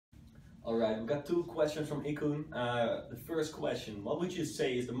All right, we got two questions from Ikun. The first question: what would you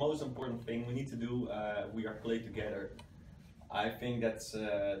say is the most important thing we need to do? We are play together. I think that's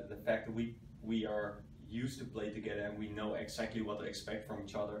the fact that we are used to play together and we know exactly what to expect from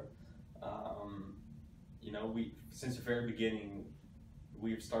each other. You know, we since the very beginning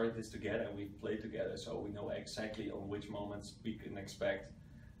we've started this together and we've played together, so we know exactly on which moments we can expect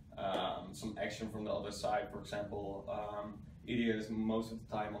some action from the other side. For example, Ilya is most of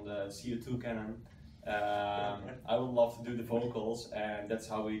the time on the CO2 cannon. I would love to do the vocals, and that's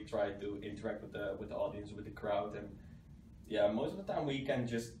how we try to interact with the audience, with the crowd. And yeah, most of the time we can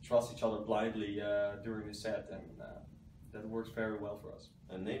just trust each other blindly during the set, and that works very well for us.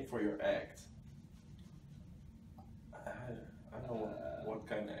 A name for your act? I don't know what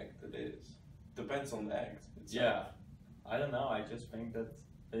kind of act it is. Depends on the act itself. Yeah, I don't know. I just think that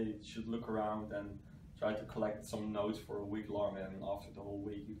they should look around and try to collect some notes for a week long, and after the whole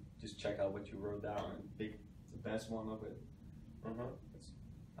week you just check out what you wrote down and pick the best one of it. That's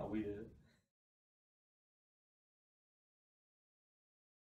how we did it.